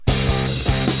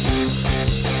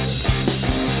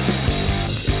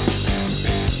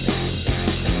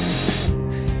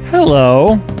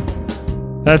Hello.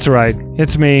 That's right.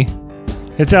 It's me.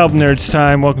 It's Album Nerds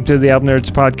time. Welcome to the Album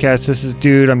Nerds podcast. This is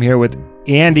Dude. I'm here with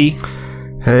Andy.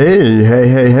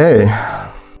 Hey.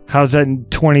 How's that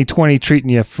 2020 treating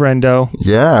you, friendo?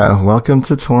 Yeah, welcome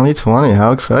to 2020.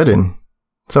 How exciting.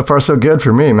 So far, so good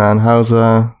for me, man. How's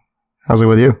it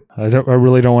with you? I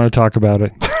really don't want to talk about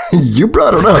it. You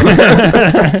brought it up.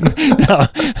 No.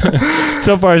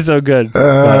 So far, so good.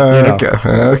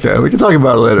 Okay. We can talk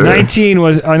about it later.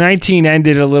 19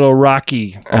 ended a little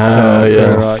rocky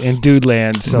yes. in Dude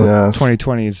Land, so yes.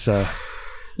 2020 is a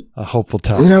hopeful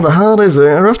time. You know, the holidays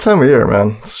are a rough time of year,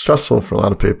 man. It's stressful for a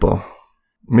lot of people,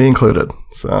 me included.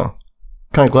 So,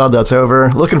 kind of glad that's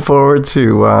over. Looking forward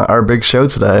to our big show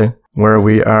today, where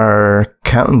we are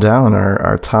counting down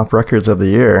our top records of the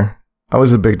year.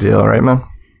 Always a big deal, right, man?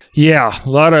 Yeah, a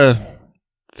lot of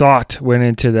thought went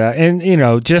into that. And,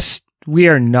 we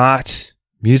are not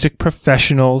music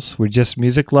professionals. We're just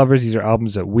music lovers. These are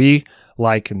albums that we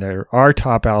like, and they're our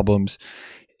top albums.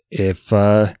 If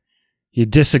you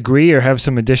disagree or have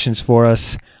some additions for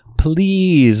us,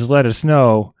 please let us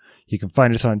know. You can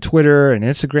find us on Twitter and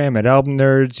Instagram at Album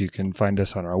Nerds. You can find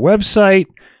us on our website.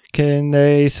 Can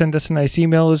they send us a nice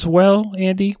email as well,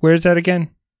 Andy? Where's that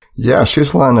again? Yeah, shoot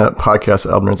us a line at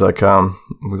podcast@albumnerds.com.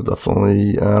 We'll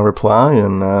definitely reply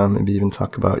and maybe even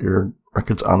talk about your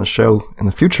records on the show in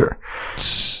the future.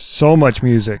 So much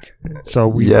music. So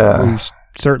we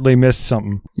certainly missed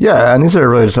something. Yeah, and these are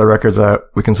really just our records that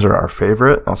we consider our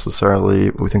favorite,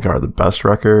 necessarily what we think are the best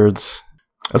records.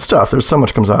 It's tough. There's so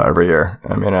much comes out every year.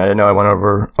 I mean, I know I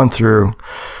went through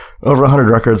over 100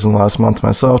 records in the last month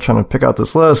myself trying to pick out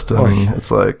this list, and it's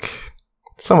like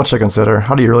so much to consider.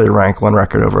 How do you really rank one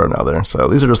record over another? So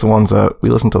these are just the ones that we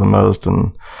listen to the most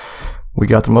and we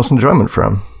got the most enjoyment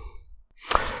from.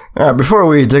 Before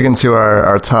we dig into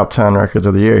our top 10 records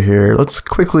of the year here, let's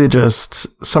quickly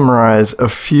just summarize a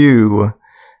few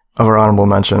of our honorable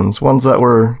mentions, ones that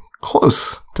were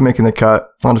close to making the cut.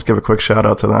 I'll just give a quick shout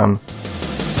out to them.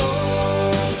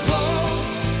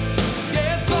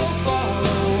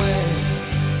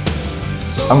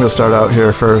 I'm going to start out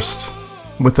here first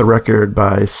with the record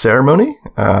by Ceremony,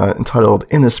 entitled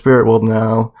In the Spirit World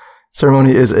Now.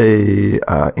 Ceremony is a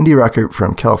indie record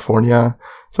from California.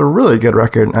 It's a really good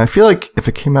record, and I feel like if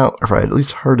it came out, if I at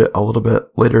least heard it a little bit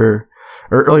later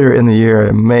or earlier in the year,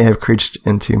 it may have creeped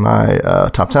into my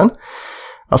top 10. I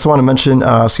also want to mention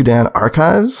Sudan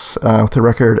Archives with the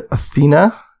record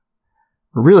Athena.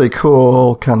 Really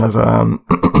cool kind of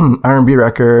R&B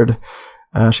record.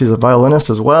 She's a violinist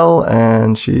as well,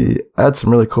 and she adds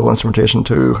some really cool instrumentation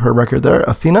to her record there,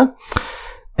 Athena.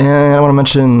 And I want to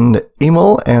mention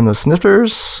Emil and the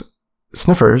Sniffers,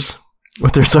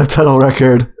 with their subtitle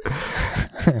record.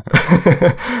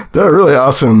 They're a really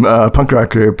awesome punk rock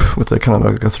group with a kind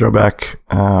of a throwback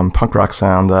punk rock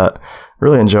sound that I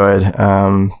really enjoyed.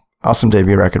 Awesome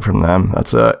debut record from them.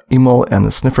 That's Emil and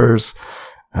the Sniffers.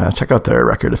 Check out their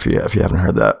record if you haven't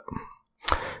heard that.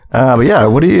 But yeah,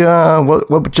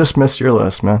 what just missed your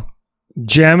list, man?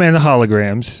 Gem and the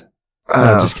Holograms.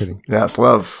 No, just kidding. Yes,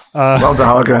 love the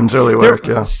Holograms' early work.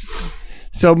 Yeah.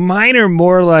 So mine are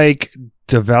more like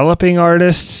developing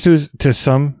artists to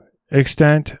some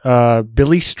extent.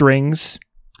 Billy Strings,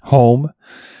 Home.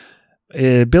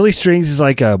 Billy Strings is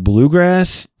like a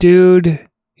bluegrass dude.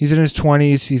 He's in his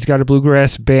 20s. He's got a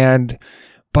bluegrass band,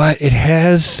 but it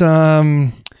has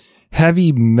some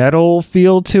heavy metal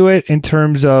feel to it in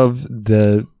terms of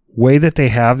the way that they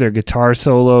have their guitar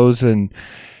solos and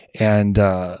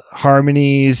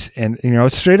harmonies, and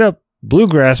it's straight up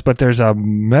bluegrass, but there's a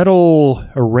metal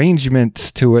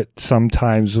arrangements to it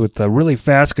sometimes with the really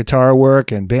fast guitar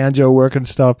work and banjo work and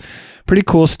stuff. Pretty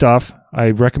cool stuff. I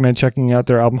recommend checking out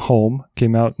their album Home.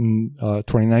 Came out in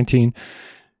 2019.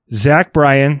 Zach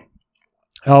Bryan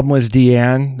album was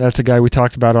Deanne. That's a guy we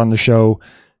talked about on the show.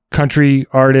 Country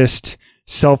artist,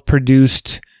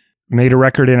 self-produced, made a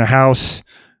record in a house.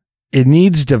 It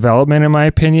needs development, in my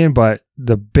opinion, but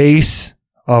the base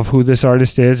of who this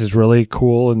artist is really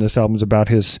cool, and this album's about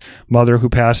his mother who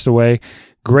passed away.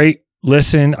 Great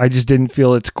listen. I just didn't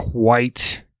feel it's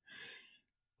quite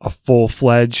a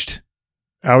full-fledged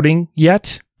outing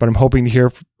yet, but I'm hoping to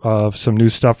hear some new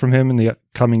stuff from him in the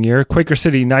coming year. Quaker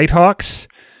City Nighthawks,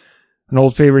 an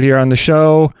old favorite here on the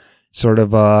show, sort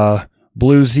of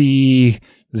bluesy,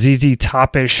 ZZ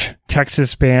Top-ish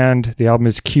Texas band. The album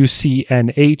is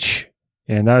QCNH,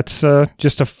 and that's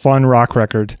just a fun rock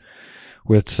record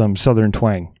with some southern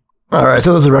twang. All right,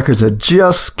 so those are records that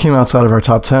just came outside of our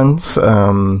top 10s.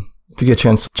 If you get a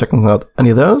chance to check out any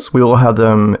of those, we will have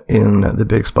them in the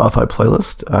big Spotify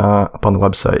playlist up on the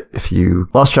website. If you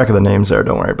lost track of the names there,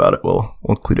 don't worry about it. We'll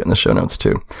include it in the show notes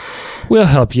too. We'll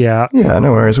help you out. Yeah,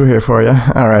 no worries. We're here for you.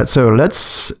 All right, so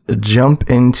let's jump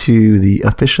into the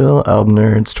official Album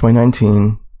Nerds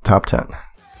 2019 Top 10.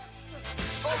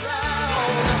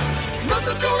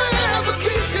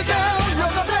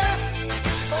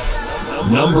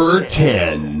 Number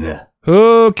 10.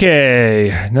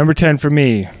 Okay, number 10 for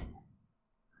me.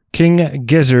 King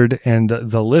Gizzard and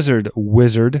the Lizard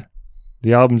Wizard.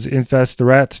 The album's Infest the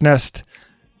Rat's Nest.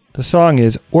 The song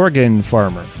is Organ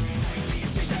Farmer.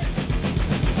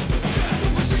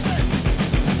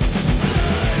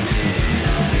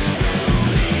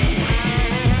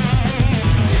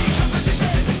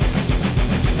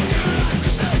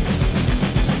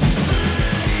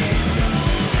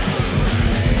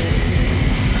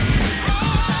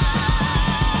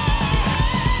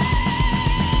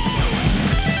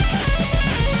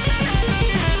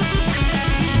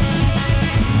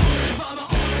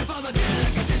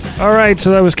 All right, so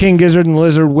that was King Gizzard and the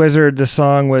Lizard Wizard. The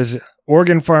song was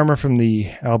Organ Farmer from the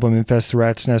album Infest the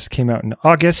Rat's Nest. Came out in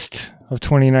August of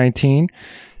 2019.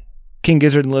 King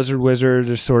Gizzard and Lizard Wizard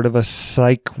is sort of a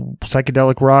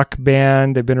psychedelic rock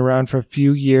band. They've been around for a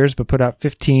few years, but put out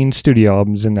 15 studio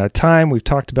albums in that time. We've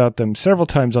talked about them several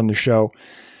times on the show.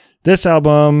 This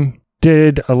album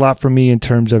did a lot for me in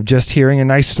terms of just hearing a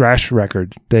nice thrash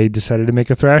record. They decided to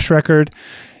make a thrash record.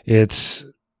 It's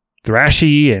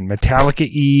thrashy and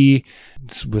Metallica-y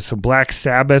with some Black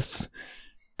Sabbath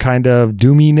kind of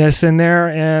doominess in there,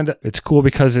 and it's cool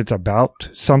because it's about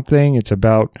something. It's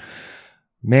about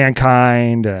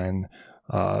mankind and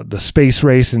the space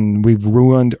race, and we've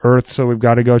ruined Earth, so we've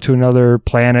got to go to another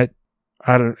planet.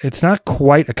 It's not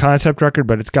quite a concept record,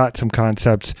 but it's got some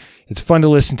concepts. It's fun to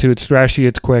listen to. It's thrashy.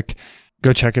 It's quick.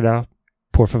 Go check it out.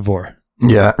 Por favor.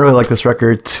 Yeah, I really like this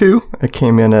record too. It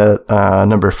came in at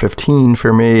number 15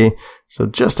 for me, so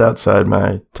just outside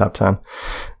my top 10.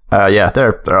 Yeah,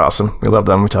 they're awesome. We love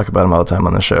them. We talk about them all the time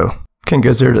on the show. King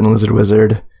Gizzard and the Lizard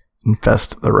Wizard,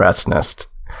 Infest the Rat's Nest.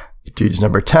 The dude's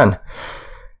number 10.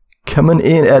 Coming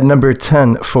in at number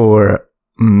 10 for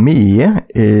me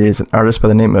is an artist by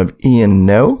the name of Ian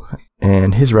No,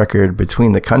 and his record,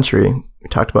 Between the Country. We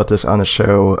talked about this on the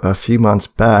show a few months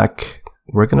back.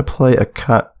 We're going to play a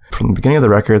cut from the beginning of the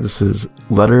record. This is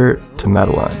Letter to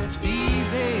Madeline.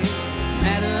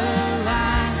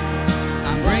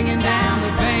 I'm bringing down the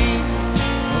pain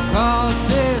across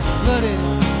this flooded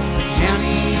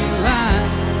county line.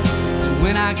 And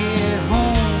when I get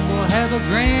home, we'll have a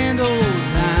grand old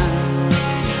time.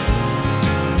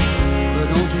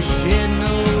 But don't you shed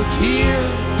no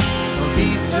tears or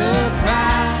be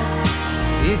surprised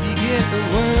if you get the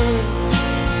word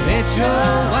that you're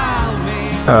wild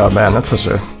man. Oh man, that's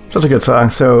such a good song.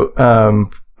 So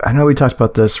I know we talked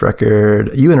about this record.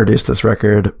 You introduced this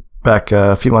record back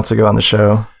a few months ago on the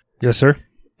show. Yes, sir.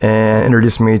 And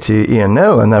introduced me to Ian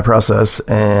No in that process.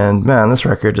 And man, this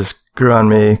record just grew on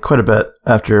me quite a bit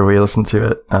after we listened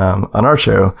to it on our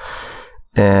show.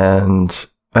 And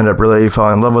ended up really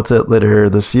falling in love with it later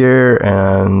this year.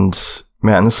 And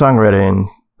man, the songwriting,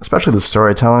 especially the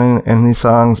storytelling in these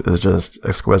songs, is just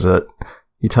exquisite.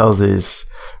 He tells these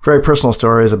very personal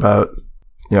stories about,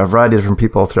 a variety of different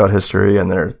people throughout history and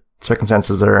their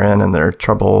circumstances they're in and their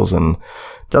troubles, and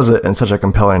does it in such a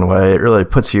compelling way. It really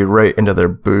puts you right into their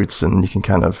boots, and you can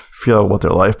kind of feel what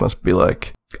their life must be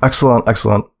like.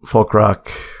 Excellent folk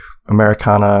rock,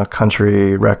 Americana,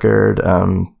 country record.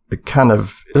 It kind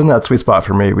of is in that sweet spot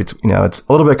for me. It's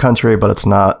a little bit country, but it's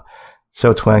not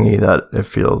so twangy that it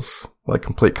feels like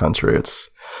complete country. It's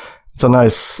a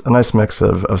nice mix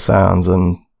of sounds,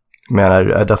 and man,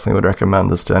 I definitely would recommend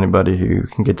this to anybody who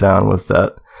can get down with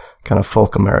that kind of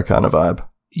folk Americana vibe.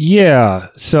 Yeah,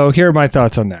 so here are my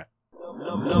thoughts on that.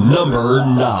 Number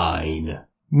 9.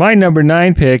 My number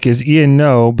 9 pick is Ian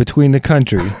No, Between the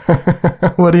Country.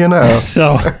 What do you know?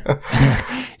 So,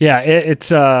 yeah,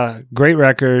 it's a great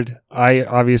record. I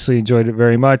obviously enjoyed it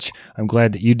very much. I'm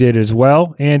glad that you did as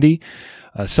well, Andy.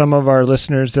 Some of our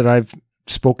listeners that I've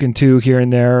spoken to here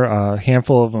and there, a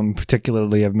handful of them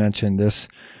particularly have mentioned this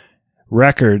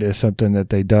record is something that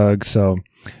they dug. So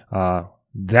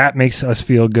that makes us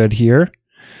feel good here.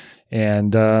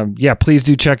 And yeah, please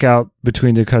do check out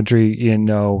Between the Country, Ian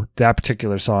No. That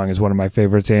particular song is one of my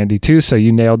favorites, Andy, too. So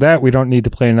you nailed that. We don't need to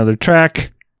play another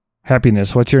track.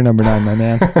 Happiness. What's your number 9, my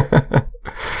man?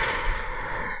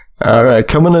 All right.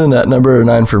 Coming in at number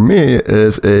 9 for me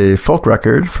is a folk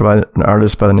record from an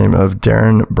artist by the name of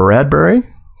Darren Bradbury.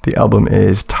 The album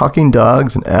is Talking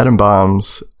Dogs and Atom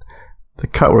Bombs. The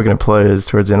cut we're going to play is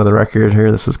towards the end of the record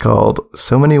here. This is called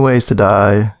So Many Ways to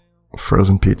Die,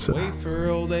 Frozen Pizza. Wait for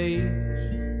old age,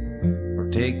 or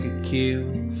take a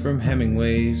cue from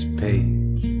Hemingway's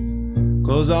page.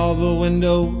 Close all the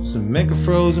windows and make a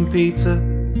frozen pizza.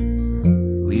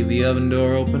 Leave the oven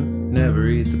door open, never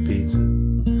eat the pizza.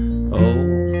 Oh,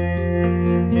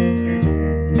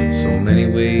 so many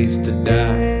ways to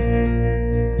die.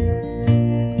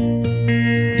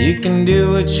 You can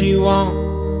do what you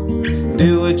want,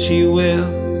 do what you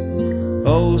will.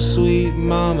 Oh, sweet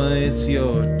mama, it's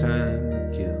your time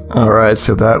to kill. All right,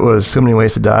 so that was So Many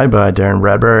Ways to Die by Darren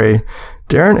Bradbury.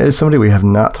 Darren is somebody we have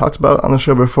not talked about on the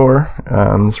show before.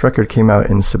 This record came out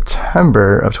in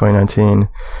September of 2019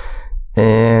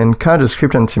 and kind of just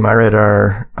creeped into my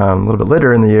radar a little bit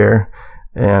later in the year.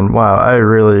 And wow, I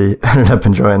really ended up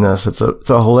enjoying this. It's a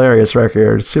hilarious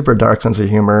record, super dark sense of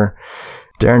humor.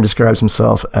 Darren describes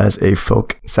himself as a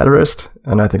folk satirist,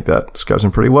 and I think that describes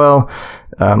him pretty well.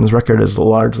 This record is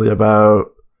largely about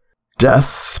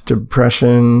death,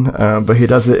 depression, but he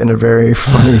does it in a very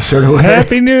funny sort of way.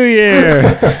 Happy New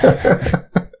Year!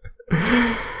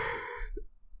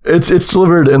 It's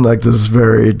delivered in like this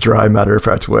very dry,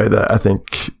 matter-of-fact way that I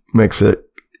think makes it,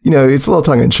 it's a little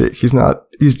tongue-in-cheek. He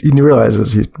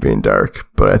realizes he's being dark,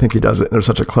 but I think he does it in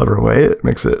such a clever way. It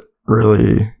makes it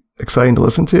really exciting to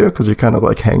listen to because you're kind of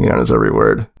like hanging on his every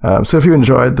word. So if you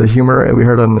enjoyed the humor we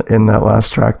heard in that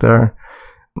last track there,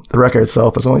 the record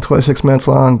itself is only 26 minutes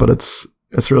long, but it's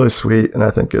really sweet, and I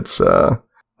think it's a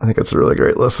really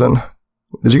great listen.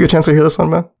 Did you get a chance to hear this one,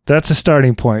 man? That's a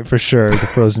starting point for sure, the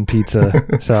frozen pizza.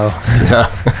 So Yeah.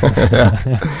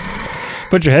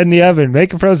 put your head in the oven,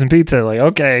 make a frozen pizza. Like,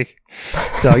 okay.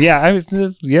 So yeah,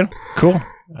 cool.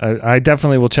 I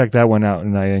definitely will check that one out,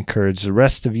 and I encourage the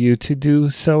rest of you to do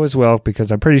so as well, because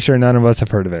I'm pretty sure none of us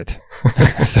have heard of it.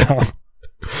 So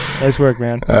nice work,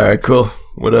 man. All right, cool.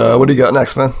 What do you got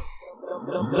next, man?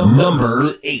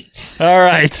 Number 8. All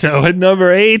right, so at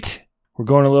number 8, we're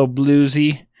going a little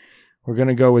bluesy. We're going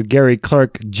to go with Gary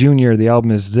Clark Jr. The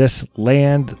album is This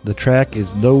Land. The track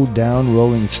is Low Down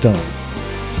Rolling Stone.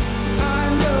 I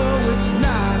know it's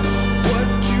not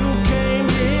what you came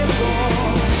here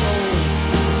for. So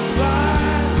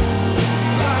fly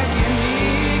like an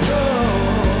eagle.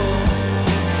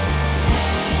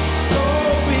 Go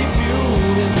be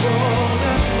beautiful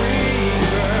and free,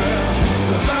 girl.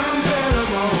 'Cause I'm better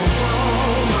off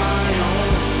on my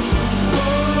own.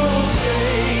 Go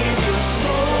save your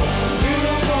soul. You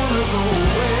don't wanna go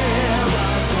where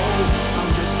I go. I'm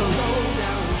just a low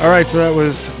down. All right, so that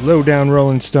was Low Down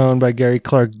Rolling Stone by Gary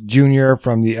Clark Jr.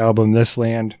 from the album This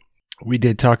Land. We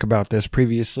did talk about this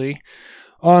previously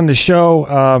on the show.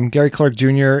 Gary Clark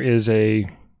Jr. is a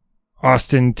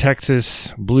Austin,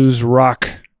 Texas blues rock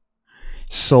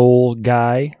soul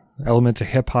guy, elements of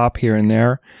hip hop here and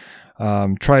there.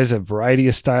 Tries a variety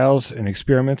of styles and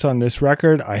experiments on this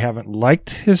record. I haven't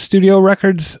liked his studio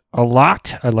records a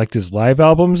lot. I liked his live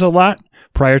albums a lot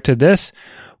prior to this.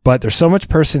 But there's so much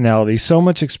personality, so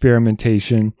much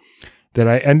experimentation that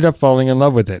I ended up falling in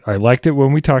love with it. I liked it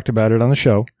when we talked about it on the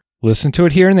show. Listened to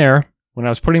it here and there. When I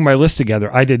was putting my list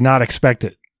together, I did not expect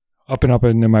it. Up and up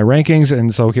in my rankings,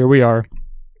 and so here we are.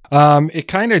 It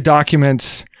kind of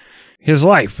documents his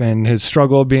life and his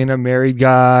struggle being a married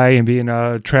guy and being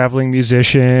a traveling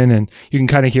musician, and you can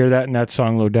kind of hear that in that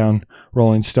song, Low Down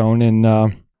Rolling Stone,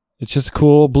 and it's just a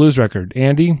cool blues record.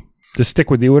 Andy, does it stick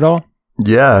with you at all?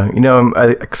 Yeah,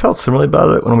 I felt similarly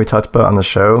about it when we talked about it on the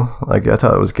show. Like, I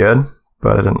thought it was good,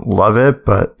 but I didn't love it.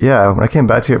 But yeah, when I came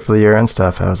back to it for the year-end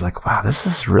stuff, I was like, wow, this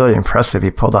is really impressive. He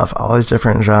pulled off all these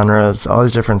different genres, all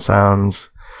these different sounds.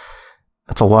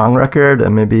 It's a long record,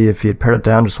 and maybe if he had pared it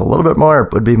down just a little bit more,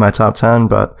 it would be my top 10.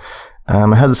 But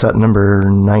I had this at number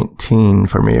 19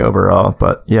 for me overall.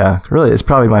 But yeah, really, it's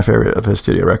probably my favorite of his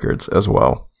studio records as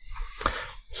well.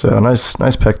 So nice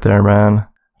pick there, man.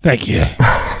 Thank you.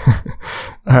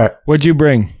 All right. What'd you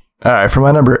bring? All right, for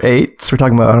my number 8, so we're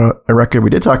talking about a record we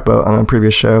did talk about on a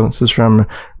previous show. This is from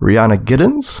Rihanna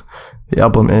Giddens. The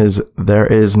album is There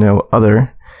Is No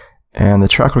Other, and the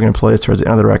track we're going to play is towards the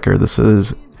end of the record. This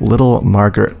is Little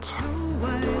Margaret.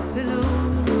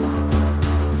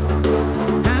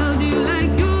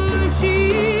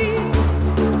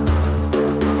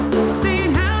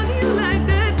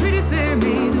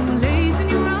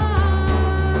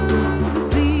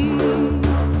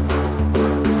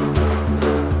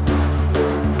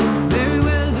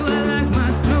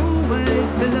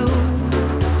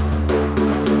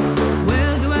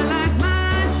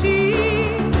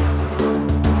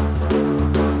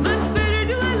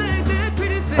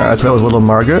 All right, so that was Little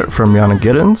Margaret from Rihanna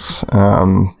Giddens.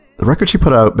 The record she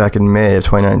put out back in May of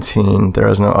 2019, There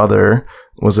Is No Other,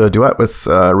 was a duet with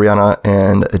Rihanna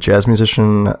and a jazz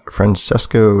musician,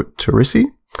 Francesco Turrisi.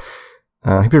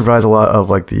 He provides a lot of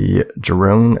like the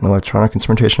drone and electronic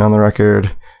instrumentation on the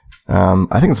record.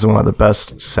 I think this is one of the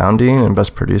best sounding and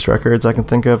best produced records I can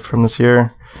think of from this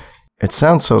year. It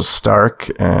sounds so stark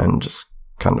and just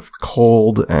kind of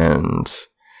cold and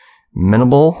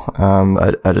minimal.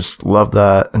 I just love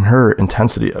that. And her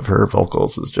intensity of her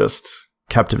vocals is just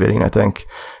captivating, I think.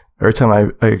 Every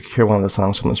time I hear one of the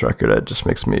songs from this record, it just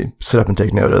makes me sit up and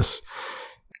take notice.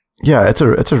 Yeah, it's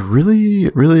a really,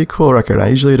 really cool record. I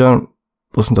usually don't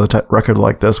listen to a record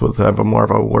like this with more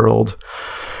of a world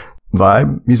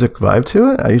music vibe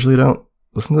to it. I usually don't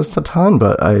listen to this a ton,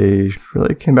 but I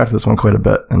really came back to this one quite a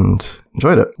bit and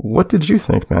enjoyed it. What did you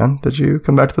think, man? Did you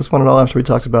come back to this one at all after we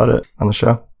talked about it on the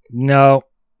show? No,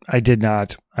 I did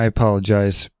not. I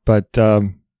apologize, but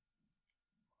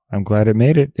I'm glad it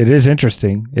made it. It is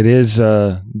interesting. It is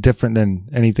different than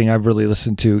anything I've really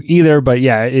listened to either. But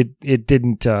yeah, it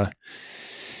didn't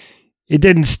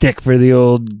stick for the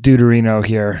old Deuterino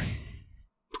here.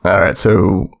 All right.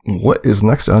 So what is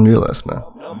next on your list, man?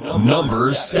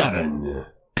 Number 7.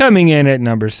 Coming in at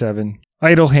number 7,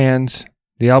 Idle Hands.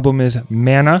 The album is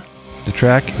Mana. The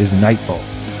track is Nightfall.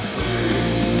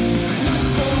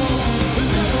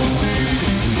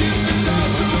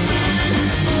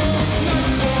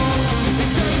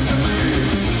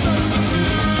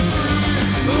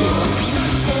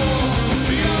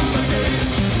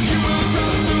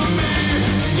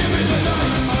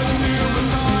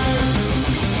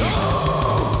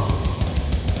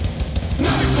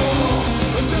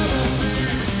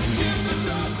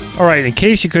 All right, in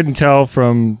case you couldn't tell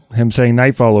from him saying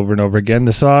Nightfall over and over again,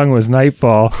 the song was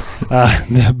Nightfall.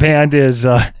 The band is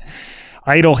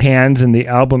Idle Hands, and the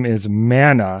album is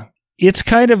Mana. It's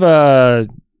kind of a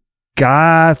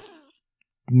goth,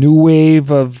 new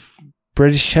wave of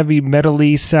British heavy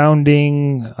metal-y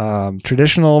sounding,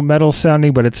 traditional metal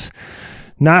sounding, but it's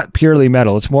not purely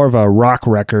metal. It's more of a rock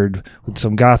record with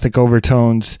some gothic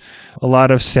overtones, a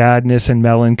lot of sadness and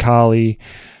melancholy.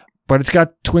 But it's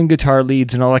got twin guitar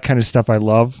leads and all that kind of stuff I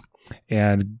love.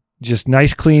 And just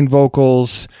nice, clean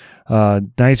vocals,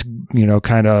 nice,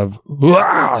 kind of,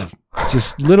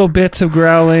 just little bits of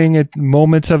growling at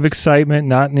moments of excitement,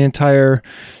 not in the entire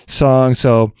song.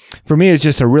 So for me, it's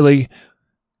just a really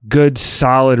good,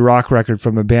 solid rock record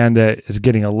from a band that is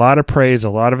getting a lot of praise, a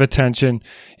lot of attention.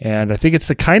 And I think it's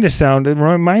the kind of sound that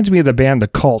reminds me of the band The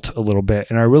Cult a little bit.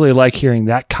 And I really like hearing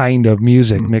that kind of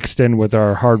music mixed in with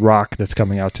our hard rock that's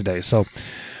coming out today. So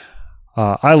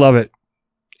I love it.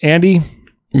 Andy?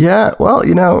 Yeah, well,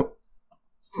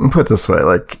 put it this way,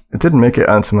 like, it didn't make it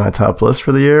onto my top list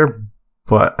for the year,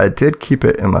 but I did keep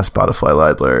it in my Spotify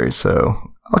library. So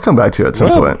I'll come back to it at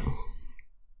some point.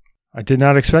 I did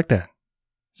not expect that.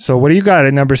 So what do you got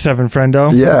at number 7,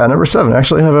 friendo? Yeah, number 7. I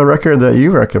actually have a record that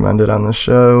you recommended on the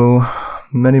show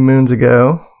many moons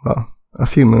ago. Well, a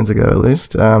few moons ago, at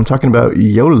least. I'm talking about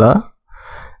Yola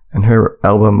and her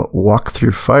album Walk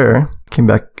Through Fire. Came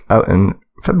back out in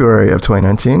February of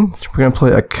 2019. So we're going to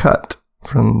play a cut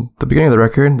from the beginning of the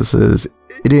record. This is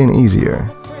It Ain't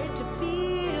Easier.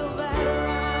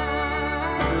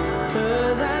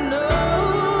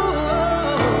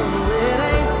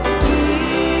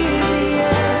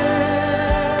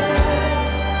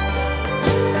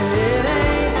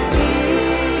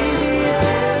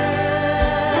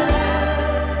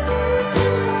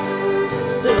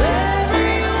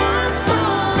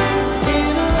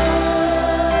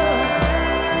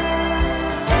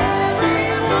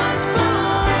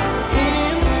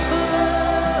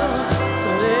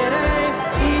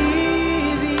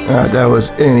 That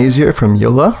was It Ain't Easier from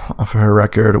Yola off of her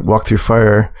record Walk Through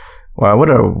Fire. Wow, what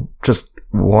a just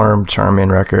warm, charming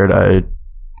record. I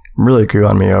really grew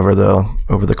on me over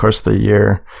the course of the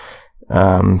year.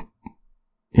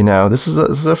 This is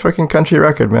a freaking country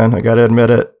record, man. I gotta admit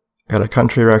it. I got a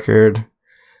country record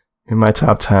in my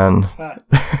top 10.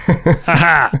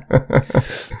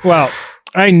 Well,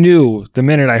 I knew the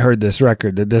minute I heard this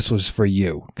record that this was for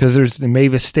you, because there's the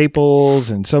Mavis Staples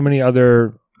and so many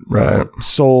other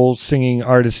soul singing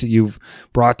artists that you've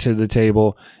brought to the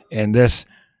table, and this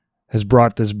has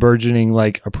brought this burgeoning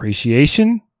like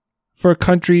appreciation for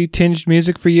country tinged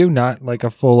music for you, not like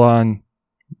a full on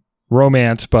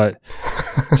romance, but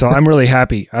so I'm really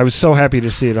happy. I was so happy to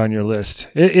see it on your list.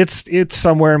 It's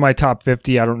somewhere in my top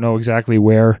 50. I don't know exactly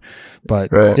where, but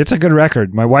It's a good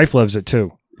record. My wife loves it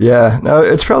too. Yeah, no,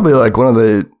 it's probably like one of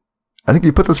the. I think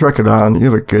you put this record on, you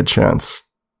have a good chance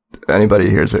anybody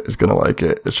who hears it is going to like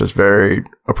it. It's just very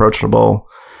approachable.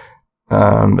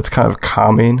 It's kind of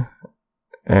calming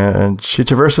and she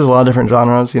traverses a lot of different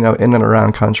genres, in and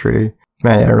around country.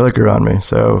 Man, yeah, it really grew on me.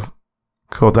 So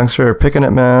cool. Thanks for picking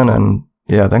it, man. And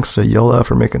yeah, thanks to Yola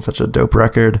for making such a dope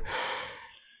record.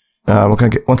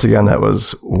 Once again, that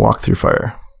was Walk Through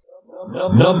Fire.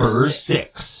 Number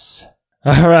 6.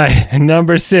 All right,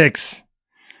 number 6.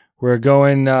 We're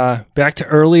going back to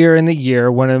earlier in the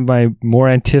year, one of my more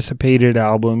anticipated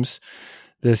albums.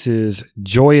 This is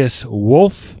Joyous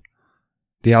Wolf.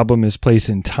 The album is Place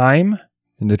in Time,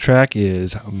 and the track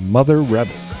is Mother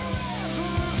Rebel.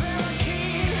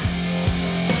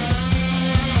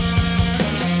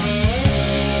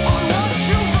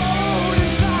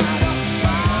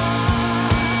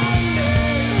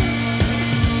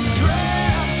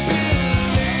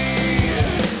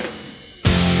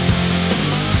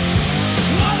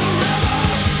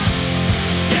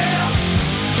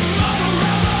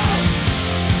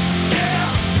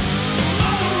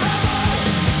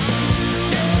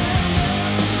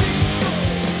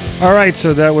 All right,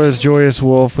 so that was Joyous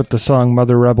Wolf with the song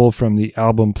Mother Rebel from the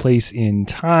album Place in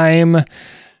Time.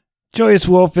 Joyous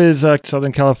Wolf is a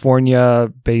Southern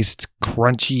California-based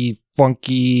crunchy,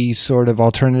 funky, sort of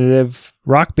alternative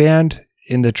rock band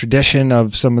in the tradition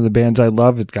of some of the bands I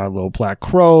love. It's got a little Black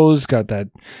Crowes, got that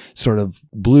sort of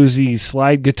bluesy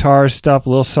slide guitar stuff, a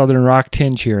little Southern rock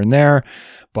tinge here and there,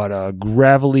 but a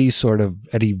gravelly sort of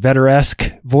Eddie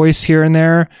Vedder-esque voice here and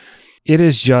there. It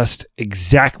is just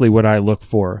exactly what I look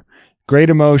for.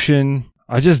 Great emotion.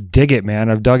 I just dig it, man.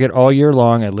 I've dug it all year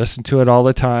long. I listen to it all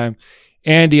the time.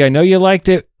 Andy, I know you liked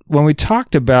it when we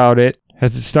talked about it.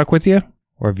 Has it stuck with you?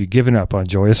 Or have you given up on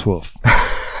Joyous Wolf?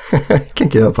 I can't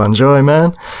give up on Joy,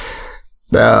 man.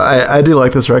 No, I do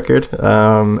like this record.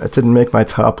 It didn't make my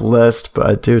top list, but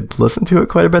I did listen to it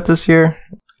quite a bit this year.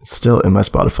 It's still in my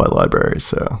Spotify library,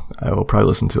 so I will probably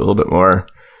listen to it a little bit more.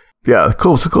 Yeah,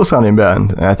 cool. It's a cool sounding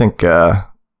band. And I think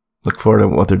look forward to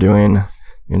what they're doing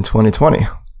in 2020.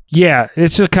 Yeah,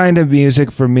 it's the kind of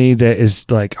music for me that is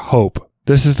like hope.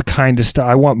 This is the kind of stuff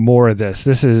I want more of this.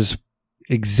 This is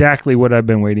exactly what I've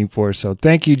been waiting for. So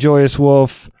thank you, Joyous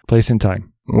Wolf. Place in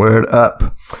Time. Word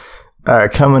up. All right,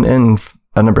 coming in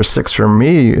at number 6 for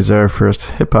me is our first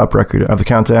hip hop record of the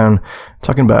countdown.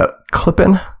 Talking about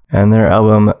Clippin' and their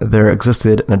album There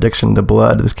Existed an Addiction to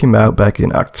Blood. This came out back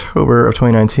in October of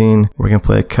 2019. We're going to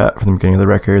play a cut from the beginning of the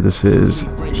record. This is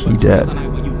He Dead.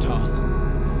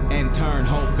 And turn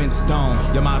hope into stone,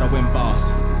 your motto and boss.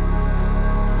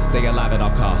 Stay alive at all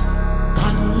costs.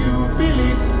 Can you feel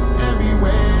it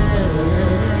everywhere?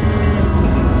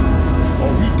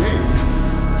 Oh, we dead.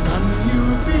 Can you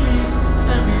feel it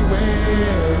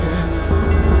everywhere?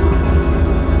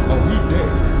 Oh, we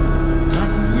dead.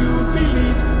 Can you feel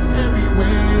it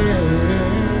everywhere?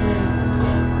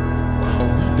 Oh,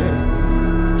 we dead.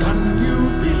 Can you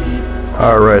feel it?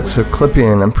 All right, so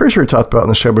Clippin', I'm pretty sure we talked about on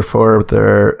the show before, but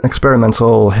they're an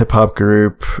experimental hip-hop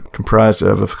group comprised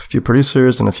of a few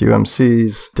producers and a few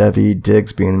MCs, Devi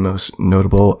Diggs being the most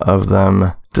notable of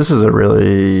them. It's a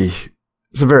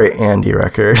very Andy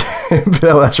record.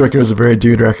 That last record was a very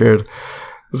dude record.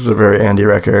 This is a very Andy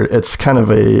record. It's kind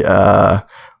of a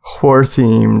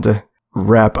horror-themed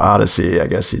rap odyssey, I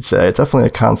guess you'd say. It's definitely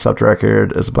a concept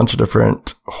record. There's a bunch of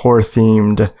different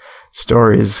horror-themed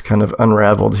stories kind of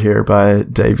unraveled here by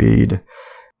David.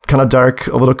 Kind of dark,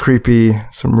 a little creepy,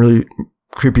 some really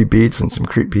creepy beats and some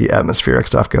creepy atmospheric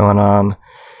stuff going on.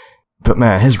 But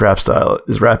man, his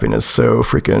rapping is so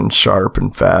freaking sharp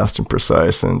and fast and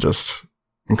precise and just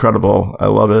incredible. I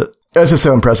love it. It's just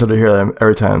so impressive to hear them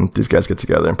every time these guys get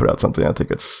together and put out something. I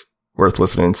think it's worth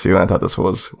listening to. And I thought this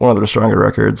was one of their stronger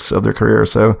records of their career.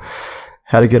 So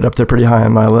had to get it up there pretty high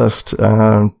on my list.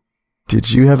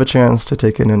 Did you have a chance to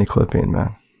take in any Clippin',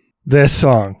 man? This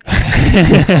song.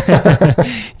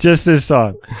 Just this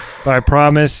song. But I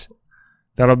promise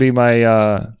that'll be my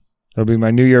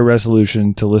New Year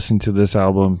resolution to listen to this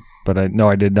album. But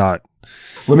I did not.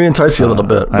 Let me entice you a little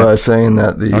bit by saying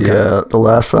that the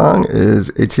last song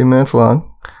is 18 minutes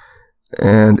long,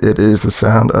 and it is the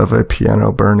sound of a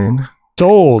piano burning.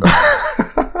 Sold.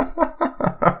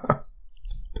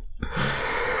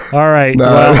 All right. No.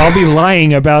 Well, I'll be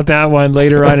lying about that one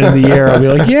later on in the year. I'll be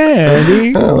like, yeah,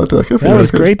 Andy. That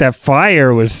was great. That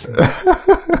fire was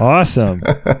awesome.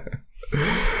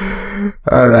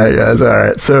 All right, guys. All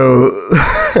right. So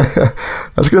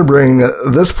that's going to bring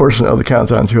this portion of the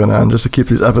countdown to an end. Just to keep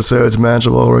these episodes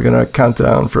manageable, we're going to count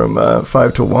down from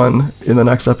 5 to 1 in the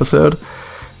next episode.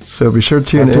 So be sure to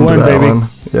tune into that baby. One.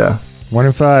 Yeah. 1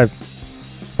 and 5.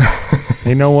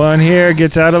 Ain't no one here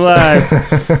gets out alive.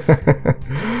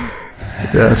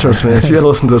 Yeah, trust me. If you had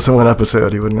listened to this in one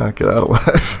episode, you would not get out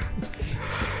alive.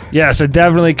 Yeah, so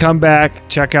definitely come back,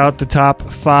 check out the top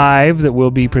 5 that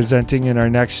we'll be presenting in our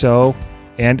next show.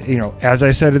 And, as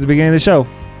I said at the beginning of the show,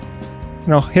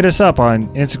 hit us up on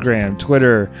Instagram,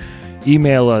 Twitter,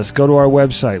 email us, go to our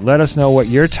website. Let us know what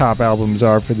your top albums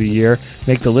are for the year.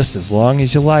 Make the list as long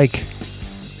as you like.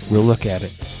 We'll look at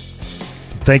it.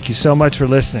 Thank you so much for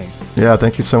listening. Yeah,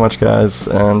 thank you so much, guys.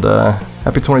 And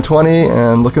happy 2020,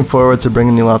 and looking forward to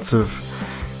bringing you lots of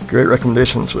great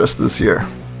recommendations for the rest of this year.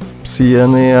 See you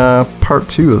in the part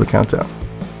 2 of the countdown.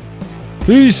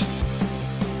 Peace.